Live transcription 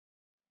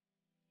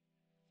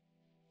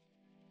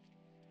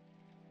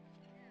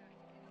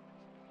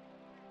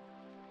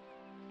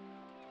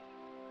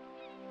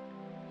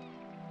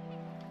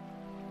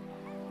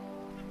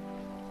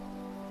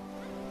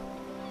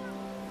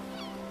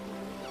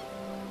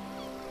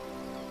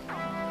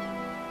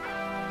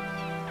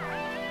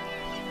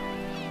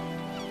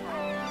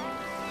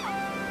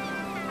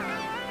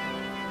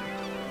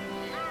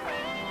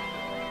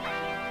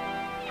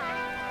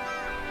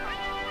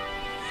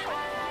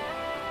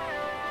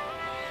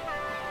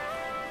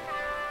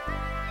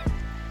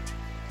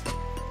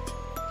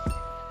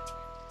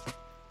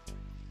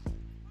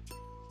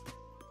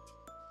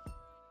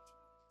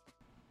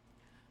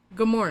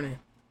Good morning,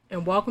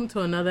 and welcome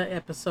to another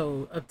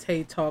episode of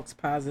Tay Talks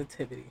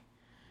Positivity.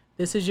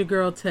 This is your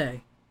girl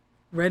Tay,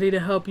 ready to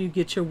help you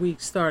get your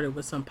week started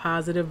with some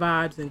positive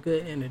vibes and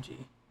good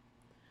energy.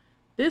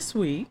 This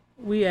week,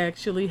 we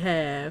actually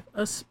have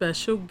a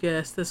special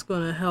guest that's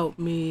going to help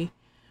me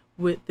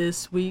with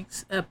this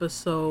week's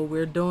episode.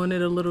 We're doing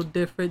it a little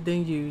different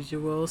than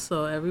usual,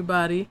 so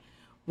everybody,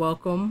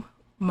 welcome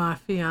my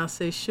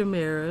fiancee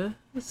Shamira.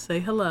 Say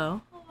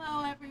hello.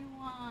 Hello, everyone.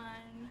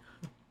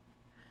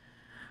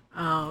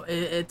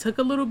 It took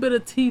a little bit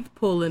of teeth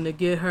pulling to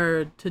get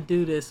her to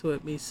do this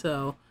with me,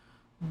 so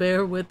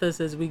bear with us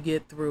as we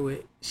get through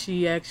it.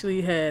 She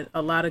actually had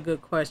a lot of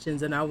good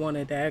questions, and I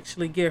wanted to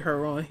actually get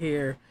her on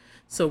here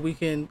so we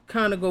can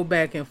kind of go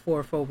back and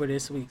forth over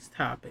this week's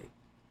topic.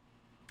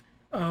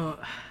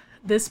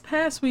 This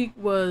past week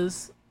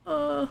was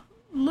a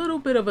little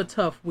bit of a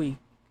tough week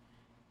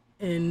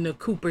in the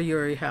Cooper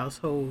Uri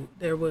household.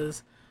 There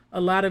was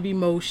a lot of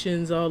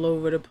emotions all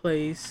over the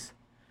place.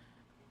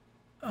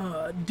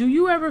 Do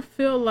you ever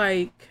feel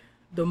like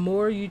the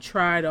more you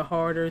try, the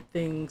harder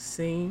things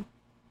seem?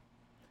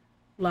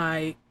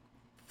 Like,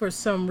 for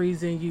some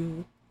reason,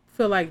 you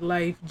feel like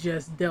life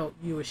just dealt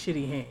you a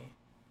shitty hand.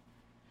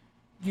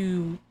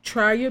 You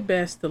try your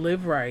best to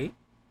live right,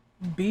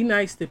 be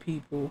nice to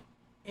people,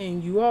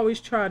 and you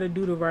always try to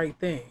do the right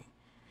thing.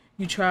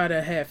 You try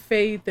to have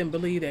faith and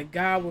believe that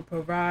God will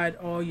provide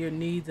all your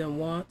needs and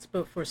wants,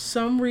 but for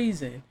some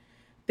reason,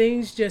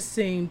 things just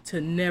seem to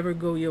never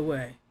go your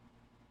way.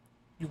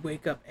 You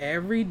wake up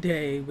every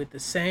day with the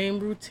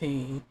same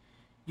routine.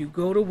 You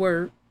go to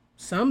work,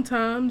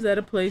 sometimes at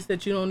a place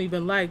that you don't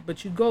even like,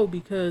 but you go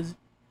because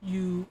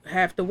you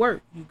have to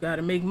work. You got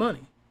to make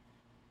money.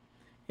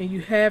 And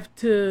you have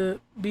to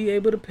be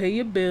able to pay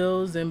your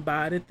bills and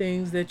buy the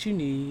things that you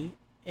need.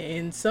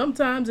 And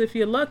sometimes, if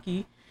you're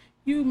lucky,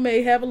 you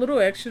may have a little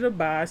extra to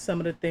buy some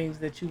of the things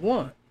that you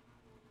want.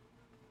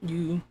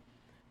 You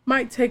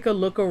might take a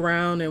look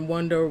around and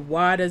wonder,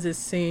 why does it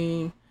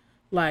seem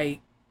like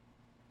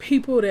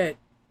people that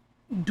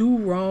do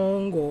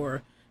wrong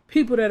or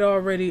people that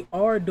already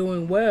are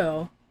doing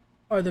well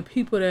are the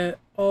people that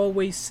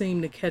always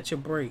seem to catch a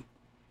break?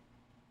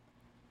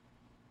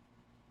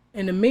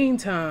 In the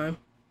meantime,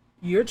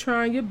 you're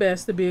trying your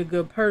best to be a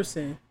good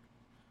person,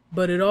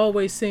 but it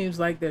always seems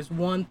like there's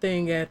one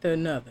thing after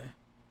another.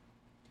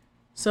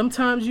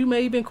 Sometimes you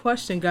may even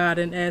question God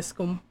and ask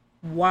him,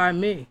 why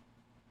me?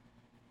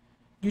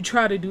 You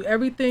try to do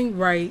everything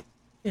right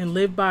and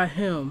live by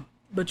him,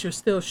 but you're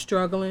still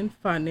struggling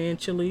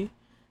financially,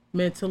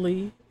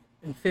 mentally,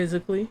 and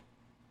physically.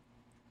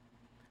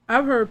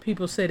 I've heard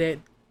people say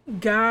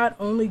that God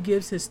only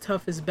gives his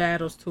toughest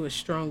battles to his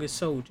strongest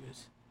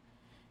soldiers.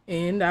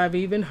 And I've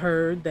even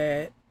heard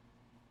that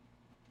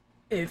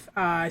if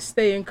I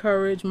stay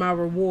encouraged, my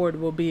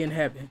reward will be in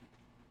heaven.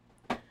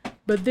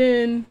 But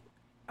then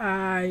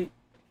I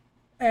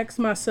ask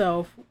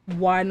myself,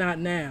 why not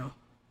now?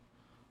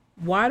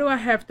 Why do I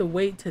have to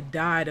wait to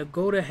die to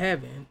go to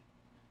heaven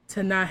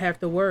to not have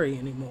to worry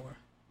anymore?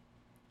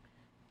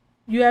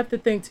 You have to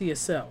think to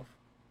yourself,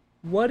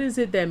 what is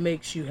it that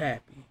makes you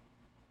happy?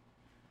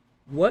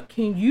 What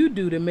can you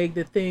do to make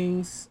the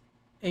things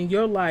in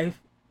your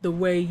life the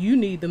way you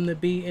need them to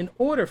be in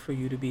order for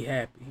you to be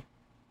happy?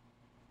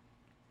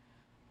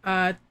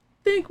 I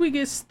think we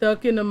get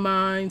stuck in the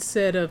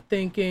mindset of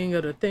thinking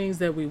of the things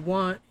that we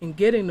want and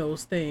getting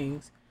those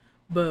things,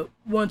 but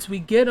once we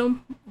get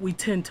them, we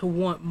tend to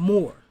want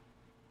more.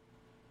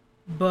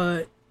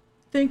 But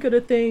think of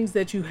the things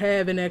that you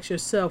have and ask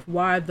yourself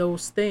why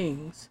those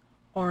things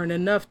aren't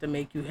enough to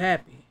make you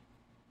happy.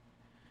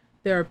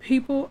 There are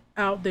people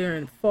out there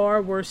in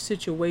far worse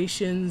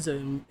situations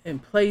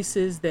and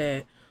places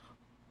that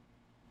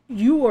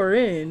you are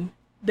in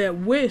that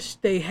wish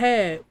they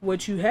had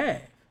what you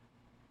have.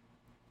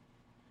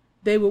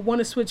 They would want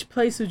to switch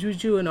places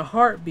with you in a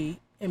heartbeat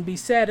and be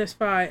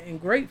satisfied and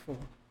grateful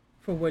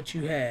for what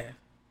you have.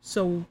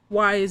 So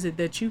why is it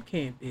that you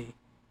can't be?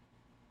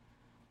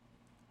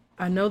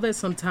 I know that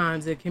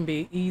sometimes it can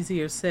be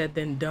easier said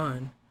than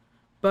done,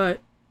 but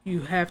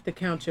you have to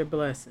count your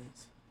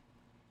blessings.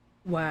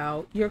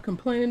 While you're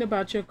complaining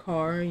about your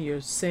car and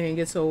you're saying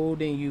it's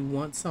old and you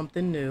want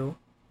something new,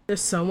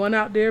 there's someone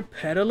out there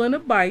pedaling a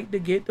bike to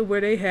get to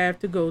where they have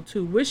to go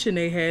to, wishing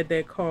they had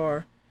that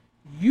car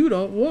you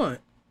don't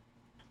want.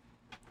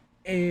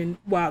 And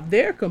while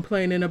they're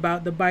complaining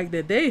about the bike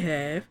that they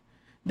have,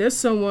 there's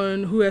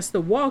someone who has to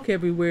walk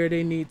everywhere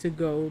they need to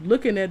go,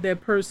 looking at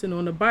that person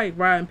on the bike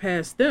riding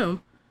past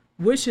them,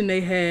 wishing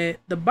they had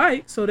the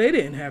bike so they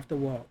didn't have to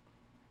walk.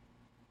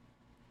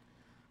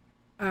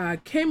 I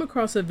came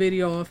across a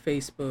video on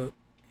Facebook,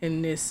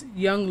 and this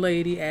young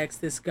lady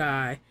asked this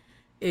guy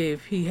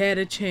if he had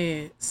a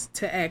chance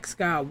to ask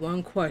God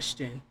one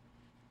question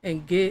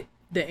and get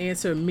the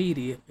answer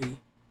immediately,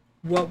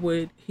 what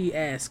would he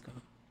ask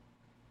him?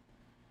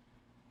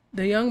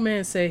 The young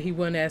man said he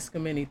wouldn't ask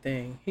him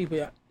anything. He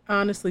would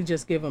honestly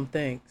just give him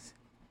thanks.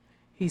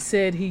 He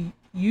said he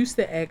used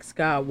to ask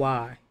God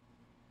why.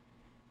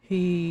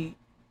 He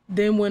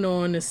then went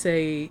on to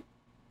say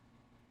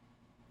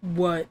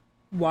what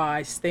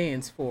Y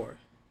stands for.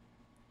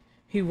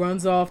 He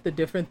runs off the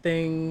different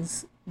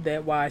things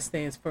that Y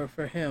stands for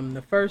him.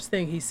 The first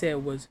thing he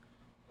said was,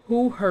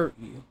 "Who hurt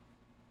you?"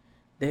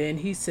 Then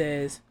he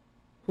says,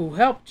 "Who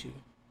helped you?"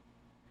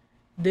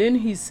 Then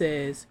he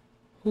says,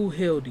 "Who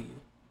healed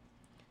you?"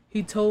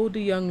 He told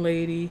the young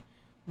lady,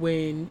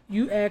 when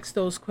you ask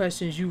those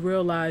questions, you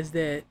realize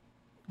that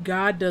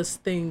God does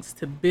things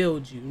to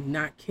build you,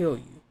 not kill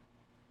you.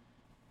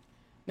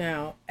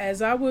 Now,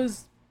 as I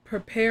was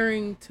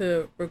preparing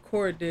to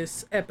record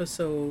this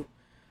episode,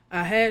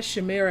 I had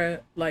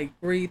Shamira like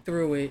read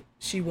through it.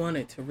 She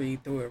wanted to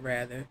read through it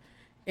rather.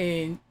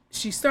 And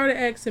she started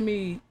asking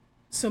me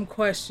some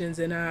questions,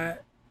 and I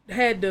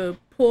had to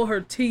pull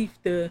her teeth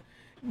to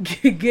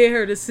get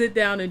her to sit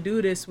down and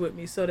do this with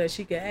me so that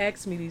she could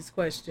ask me these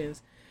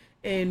questions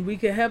and we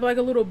could have like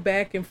a little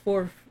back and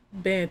forth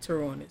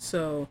banter on it.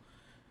 So,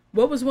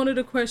 what was one of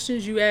the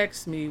questions you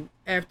asked me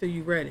after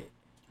you read it?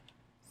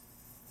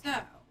 So,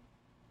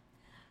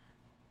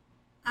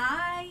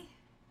 I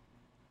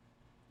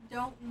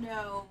don't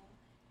know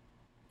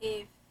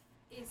if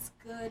it's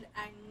good.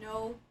 I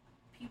know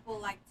people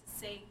like to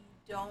say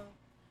you don't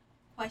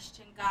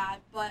question God,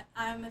 but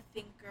I'm a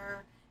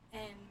thinker,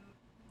 and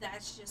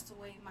that's just the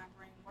way my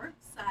brain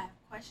works. I have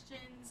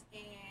questions,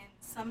 and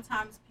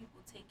sometimes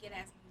people take it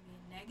as me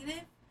being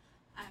negative.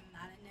 I'm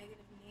not a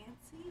negative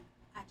Nancy.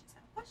 I just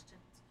have questions.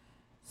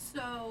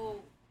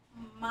 So,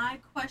 my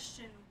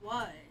question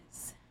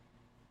was,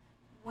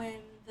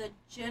 when the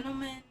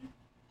gentleman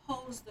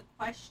posed the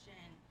question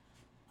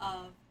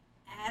of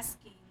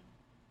asking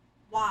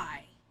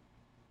why,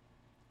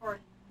 or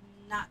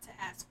not to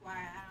ask why,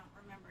 I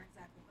don't remember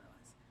exactly what it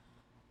was,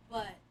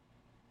 but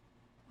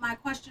my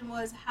question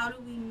was, how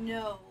do we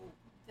know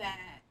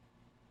that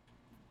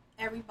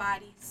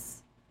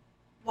everybody's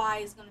why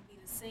is going to be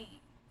the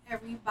same?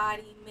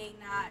 Everybody may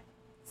not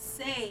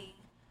say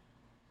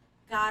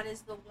God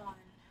is the one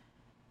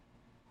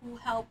who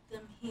helped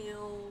them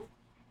heal,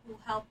 who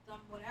helped them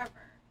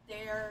whatever.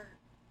 Their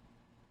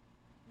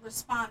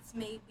response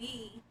may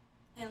be,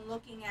 in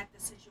looking at the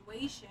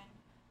situation,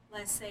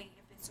 let's say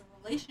if it's a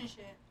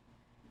relationship,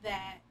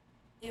 that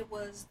it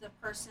was the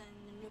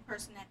new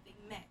person that they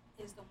met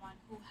is the one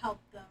who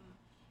helped them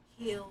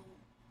heal,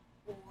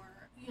 or,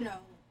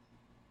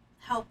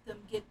 help them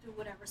get through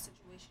whatever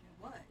situation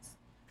it was.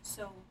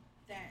 So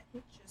that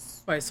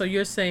just... Right, so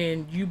you're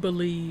saying you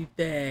believe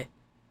that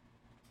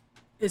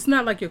it's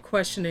not like you're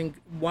questioning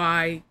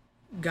why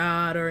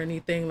God or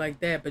anything like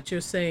that, but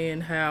you're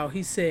saying how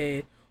he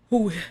said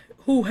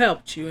who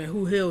helped you and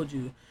who healed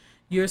you.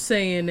 You're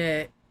saying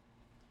that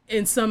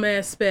in some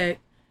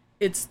aspect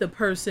it's the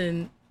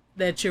person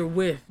that you're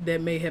with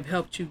that may have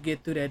helped you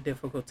get through that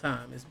difficult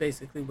time, is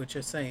basically what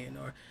you're saying,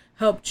 or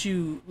helped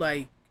you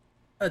like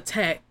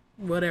attack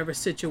whatever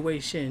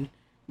situation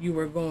you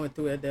were going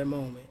through at that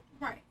moment.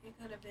 Right. It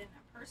could have been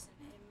a person.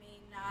 It may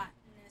not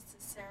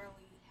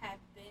necessarily have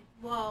been,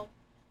 well,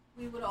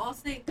 we would all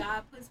say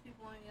God puts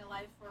people in your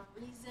life for a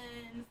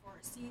reason, for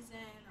a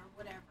season, or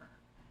whatever.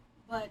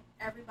 But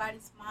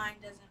everybody's mind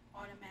doesn't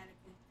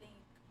automatically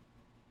think,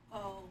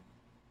 oh,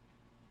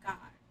 God.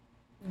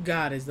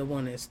 God is the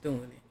one that's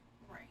doing it.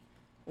 Right.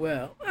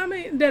 Well, I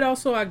mean, that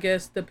also, I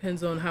guess,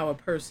 depends on how a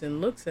person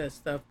looks at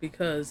stuff,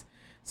 because,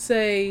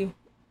 say,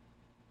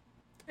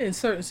 in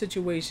certain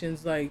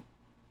situations, like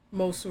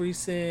most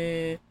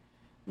recently,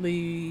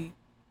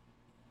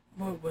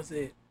 what was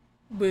it?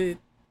 With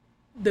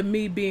the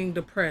me being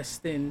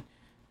depressed and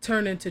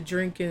turning to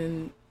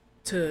drinking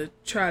to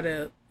try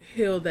to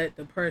heal that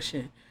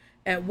depression.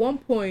 At one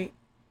point,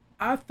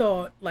 I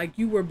thought like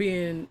you were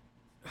being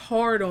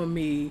hard on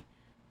me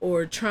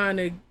or trying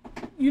to,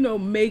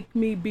 make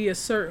me be a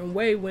certain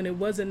way, when it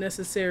wasn't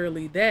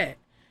necessarily that.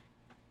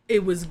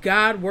 It was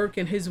God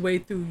working his way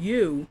through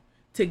you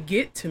to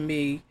get to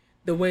me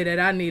the way that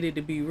I needed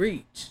to be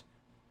reached.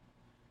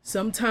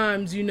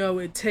 Sometimes,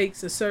 it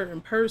takes a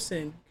certain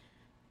person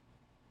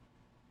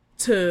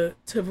to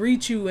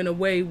reach you in a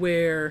way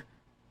where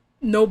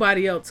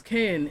nobody else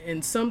can.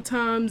 And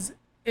sometimes,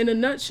 in a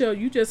nutshell,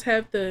 you just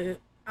have to,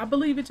 I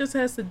believe it just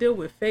has to deal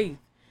with faith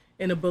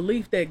and a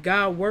belief that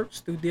God works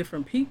through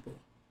different people.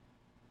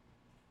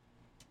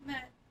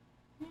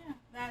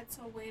 That's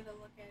a way to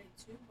look at it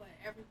too, but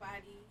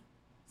everybody's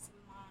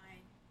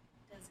mind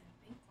doesn't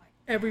think like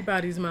that.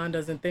 Everybody's mind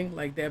doesn't think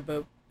like that,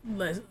 but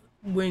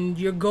when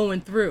you're going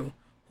through,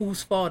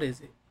 whose fault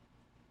is it?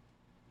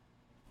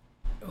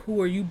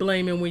 Who are you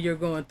blaming when you're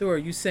going through? Are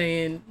you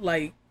saying,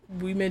 like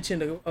we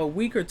mentioned a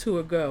week or two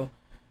ago,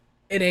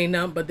 it ain't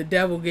nothing but the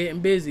devil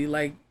getting busy?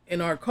 Like in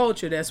our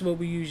culture, that's what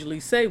we usually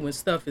say when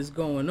stuff is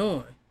going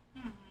on.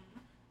 Mm-hmm.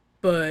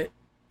 But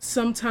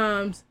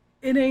sometimes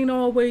it ain't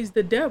always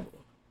the devil.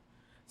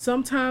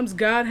 Sometimes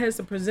God has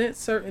to present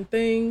certain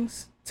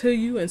things to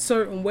you in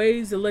certain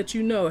ways to let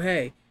you know,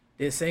 hey,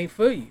 this ain't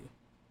for you.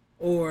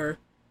 Or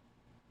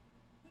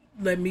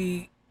let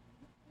me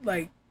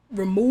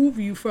remove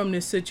you from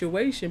this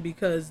situation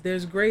because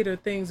there's greater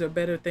things or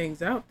better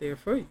things out there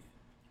for you.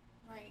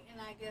 Right,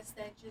 and I guess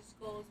that just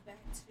goes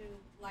back to,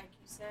 like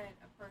you said,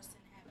 a person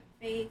having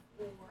faith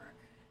or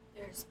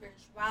their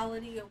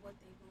spirituality or what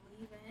they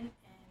believe in.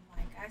 And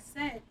like I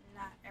said,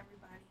 not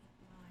everybody's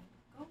mind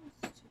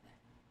goes to that.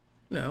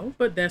 No,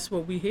 but that's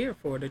what we're here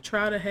for, to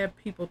try to have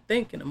people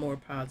think in a more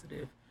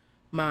positive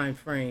mind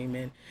frame.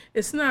 And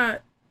it's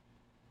not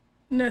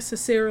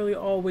necessarily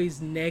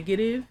always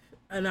negative.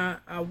 And I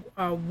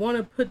want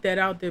to put that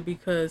out there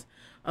because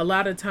a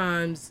lot of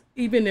times,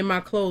 even in my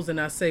closing,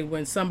 I say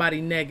when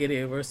somebody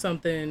negative or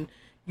something,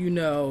 you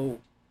know,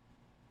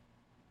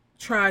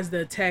 tries to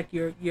attack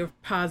your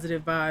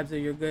positive vibes or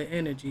your good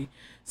energy,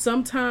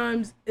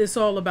 sometimes it's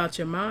all about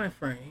your mind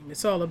frame.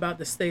 It's all about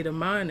the state of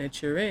mind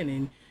that you're in.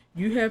 And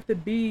you have to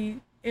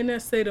be in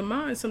that state of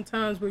mind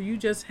sometimes where you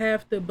just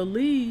have to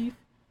believe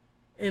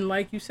and,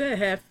 like you said,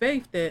 have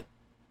faith that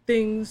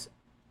things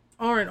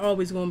aren't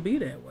always going to be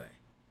that way.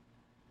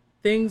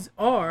 Things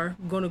are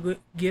going to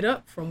get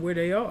up from where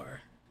they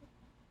are.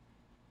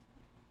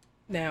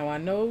 Now, I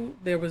know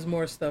there was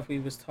more stuff we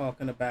was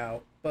talking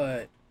about,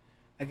 but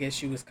I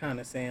guess you was kind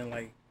of saying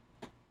like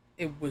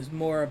it was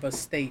more of a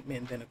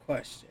statement than a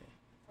question.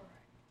 Correct.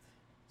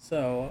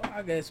 So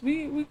I guess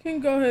we can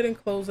go ahead and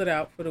close it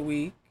out for the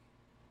week.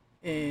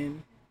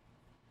 And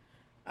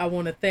I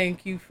want to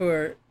thank you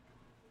for,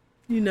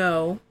 you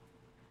know,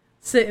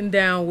 sitting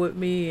down with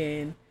me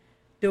and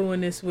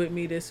doing this with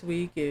me this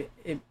week. It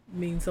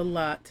means a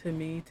lot to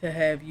me to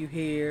have you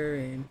here.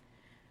 And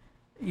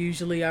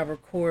usually I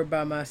record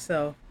by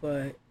myself,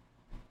 but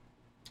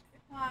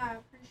Well, I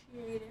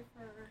appreciate it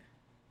for,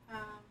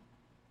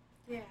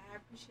 I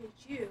appreciate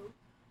you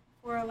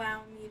for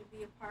allowing me to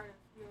be a part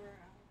of your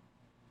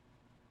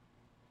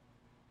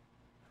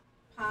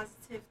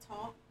positive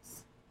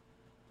talks.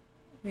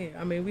 yeah,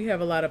 I mean, we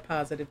have a lot of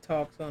positive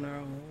talks on our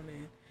own,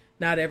 and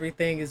not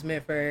everything is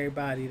meant for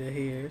everybody to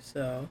hear.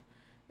 So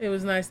it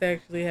was nice to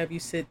actually have you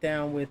sit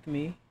down with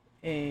me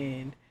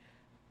and,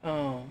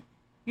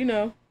 you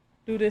know,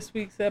 do this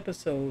week's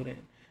episode.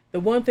 And the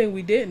one thing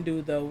we didn't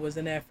do, though, was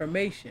an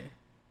affirmation.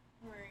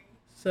 Right.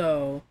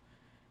 So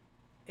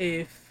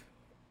if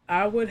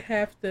I would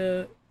have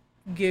to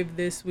give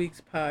this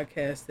week's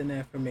podcast an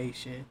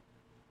affirmation,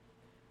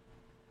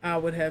 I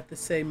would have to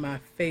say my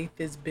faith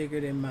is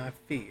bigger than my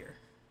fear.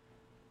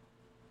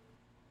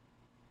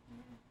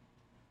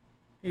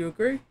 You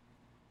agree?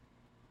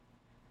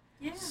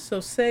 Yeah. So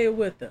say it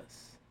with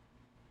us.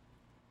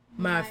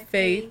 My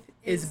faith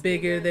is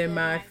bigger than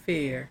my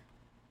fear.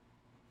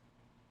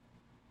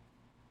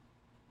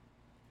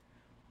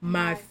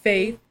 My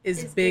faith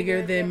is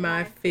bigger than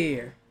my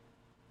fear.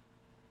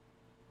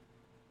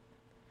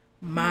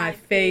 My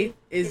faith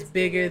is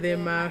bigger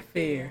than my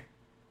fear.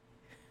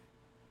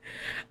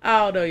 I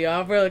don't know,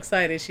 y'all. I'm real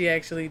excited she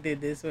actually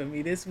did this with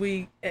me. This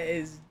week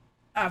is,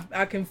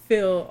 I can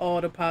feel all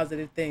the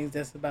positive things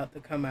that's about to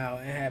come out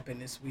and happen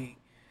this week.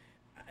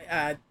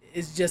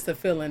 It's just a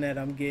feeling that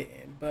I'm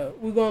getting. But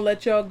we're going to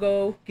let y'all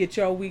go, get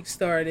y'all week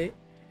started.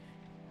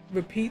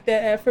 Repeat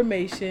that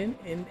affirmation.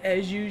 And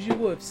as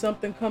usual, if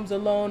something comes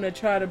along that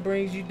try to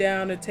brings you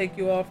down or take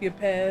you off your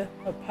path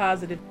of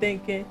positive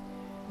thinking,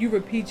 you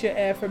repeat your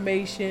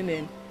affirmation,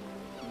 and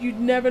you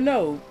never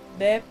know.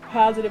 That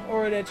positive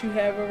aura that you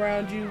have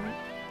around you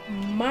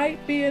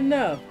might be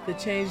enough to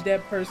change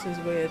that person's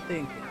way of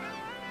thinking.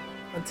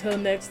 Until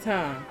next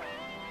time,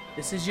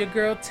 this is your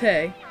girl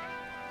Tay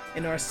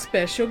and our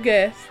special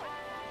guest.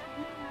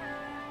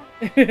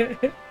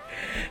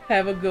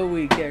 Have a good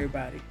week,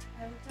 everybody.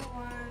 Have a good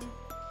one.